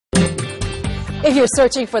If you're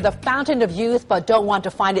searching for the fountain of youth but don't want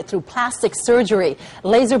to find it through plastic surgery,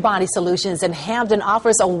 Laser Body Solutions in Hampden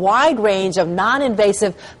offers a wide range of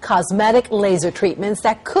non-invasive cosmetic laser treatments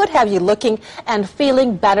that could have you looking and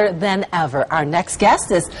feeling better than ever. Our next guest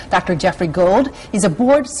is Dr. Jeffrey Gold. He's a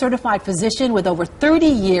board-certified physician with over 30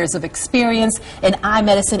 years of experience in eye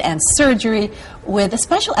medicine and surgery with a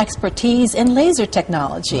special expertise in laser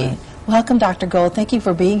technology. Right. Welcome, Dr. Gold. Thank you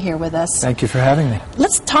for being here with us. Thank you for having me.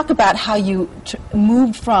 Let's talk about how you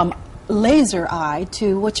moved from laser eye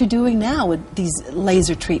to what you're doing now with these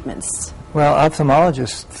laser treatments. Well,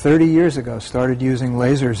 ophthalmologists 30 years ago started using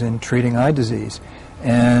lasers in treating eye disease,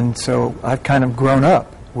 and so I've kind of grown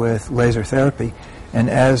up with laser therapy. And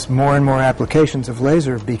as more and more applications of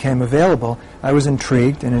laser became available, I was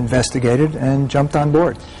intrigued and investigated and jumped on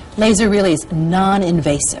board. Laser really is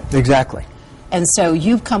non-invasive. Exactly. And so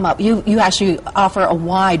you've come up, you actually offer a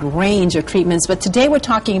wide range of treatments, but today we're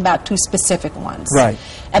talking about two specific ones. Right.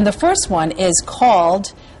 And the first one is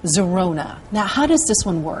called Zerona. Now, how does this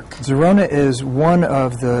one work? Zerona is one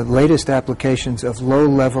of the latest applications of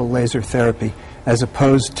low-level laser therapy as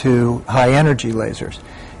opposed to high-energy lasers.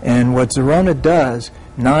 And what Zerona does,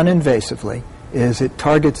 non-invasively, is it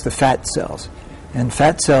targets the fat cells. And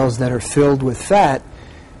fat cells that are filled with fat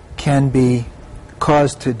can be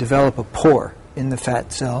caused to develop a pore in the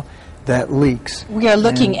fat cell that leaks. We are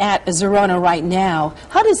looking at Zerona right now.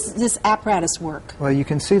 How does this apparatus work? Well, you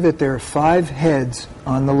can see that there are 5 heads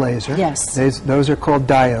on the laser. Yes. Those are called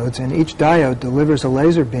diodes, and each diode delivers a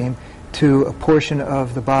laser beam to a portion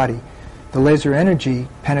of the body. The laser energy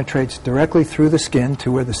penetrates directly through the skin to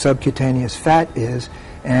where the subcutaneous fat is,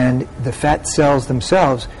 and the fat cells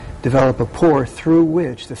themselves develop a pore through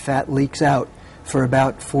which the fat leaks out for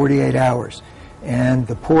about 48 hours. And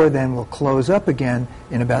the pore then will close up again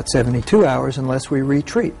in about 72 hours unless we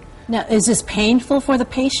retreat. Now, is this painful for the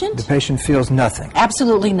patient? The patient feels nothing.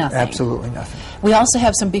 Absolutely nothing. Absolutely nothing. We also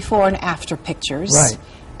have some before and after pictures. Right.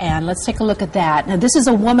 And let's take a look at that. Now, this is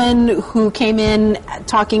a woman who came in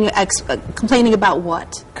talking, complaining about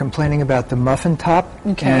what? Complaining about the muffin top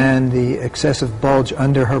Okay. and the excessive bulge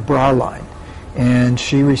under her bra line. And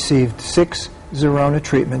she received 6 Zerona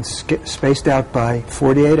treatments spaced out by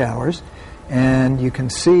 48 hours. And you can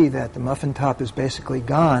see that the muffin top is basically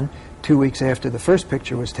gone 2 weeks after the first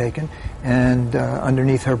picture was taken, and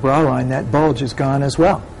underneath her bra line, that bulge is gone as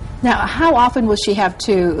well. Now, how often will she have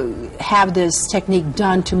to have this technique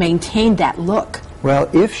done to maintain that look? Well,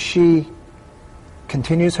 if she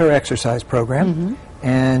continues her exercise program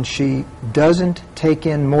and she doesn't take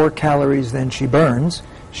in more calories than she burns,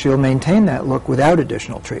 she'll maintain that look without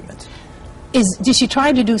additional treatments. Did she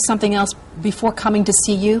try to do something else before coming to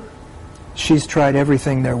see you? She's tried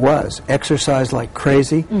everything there was, exercised like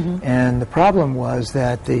crazy, and the problem was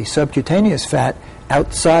that the subcutaneous fat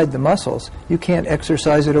outside the muscles, you can't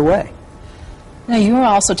exercise it away. Now, you're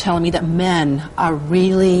also telling me that men are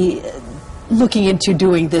really looking into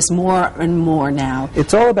doing this more and more now.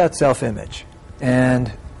 It's all about self-image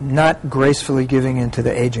and not gracefully giving into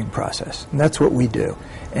the aging process. And that's what we do.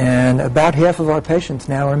 And about half of our patients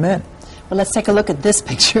now are men. Well, let's take a look at this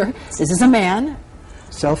picture. This is a man.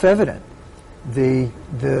 Self-evident.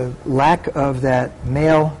 The lack of that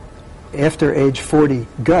male after age 40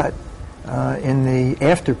 gut in the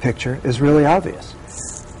after picture is really obvious.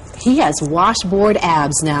 He has washboard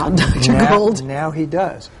abs now, Dr. Gold. Now he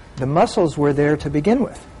does. The muscles were there to begin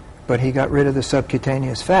with, but he got rid of the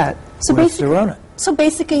subcutaneous fat with Zerona. So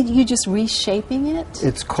basically you just reshaping it?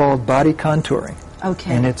 It's called body contouring.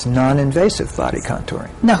 Okay. And it's non-invasive body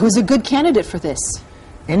contouring. Now, who's a good candidate for this?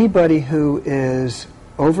 Anybody who is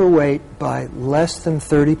overweight by less than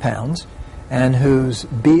 30 pounds and whose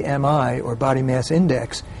BMI, or body mass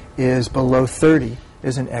index, is below 30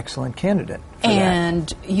 is an excellent candidate for and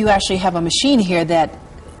that. You actually have a machine here that...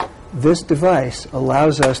 This device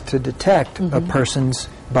allows us to detect a person's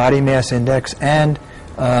body mass index and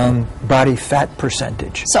body fat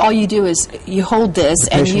percentage. So all you do is you hold this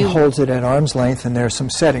the and patient holds it at arm's length, and there are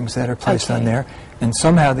some settings that are placed on there, and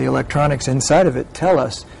somehow the electronics inside of it tell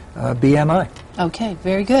us BMI. Okay,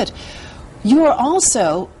 very good. You are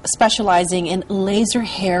also specializing in laser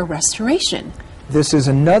hair restoration. This is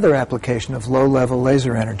another application of low-level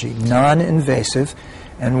laser energy, non-invasive,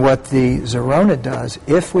 and what the Zerona does,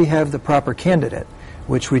 if we have the proper candidate,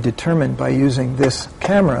 which we determine by using this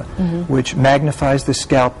camera, which magnifies the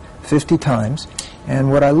scalp 50 times,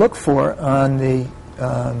 and what I look for on the...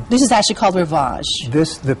 this is actually called Revage.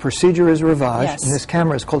 The procedure is Revage, Yes. and this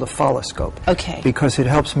camera is called a folliscope. Okay. Because it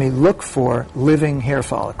helps me look for living hair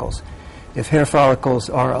follicles. If hair follicles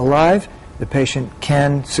are alive, the patient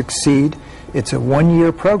can succeed. It's a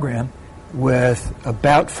 1-year program, with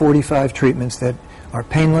about 45 treatments that are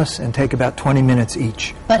painless and take about 20 minutes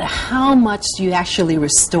each. But how much do you actually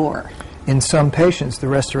restore? In some patients, the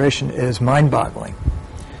restoration is mind-boggling.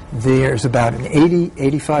 There's about an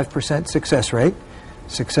 80-85% success rate,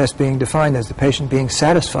 success being defined as the patient being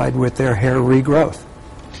satisfied with their hair regrowth.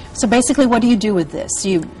 So basically, what do you do with this?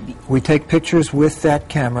 We take pictures with that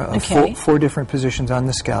camera of four different positions on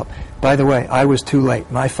the scalp. By the way, I was too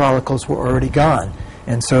late. My follicles were already gone,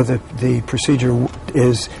 and so the procedure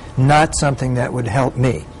is not something that would help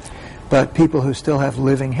me. But people who still have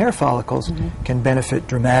living hair follicles can benefit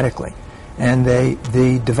dramatically. And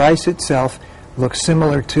the device itself looks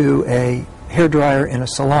similar to a hairdryer in a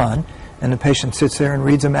salon, and the patient sits there and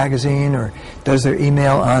reads a magazine or does their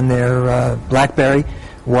email on their BlackBerry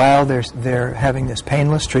while they're having this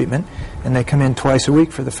painless treatment, and they come in twice a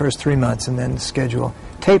week for the first 3 months, and then the schedule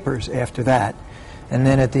tapers after that. And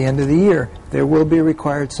then at the end of the year, there will be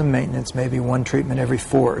required some maintenance, maybe one treatment every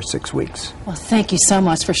 4 or 6 weeks. Well, thank you so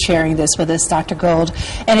much for sharing this with us, Dr. Gold.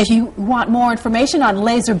 And if you want more information on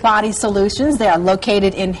laser body solutions, they are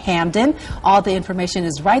located in Hamden. All the information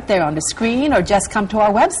is right there on the screen, or just come to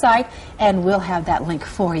our website, and we'll have that link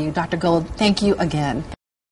for you. Dr. Gold, thank you again.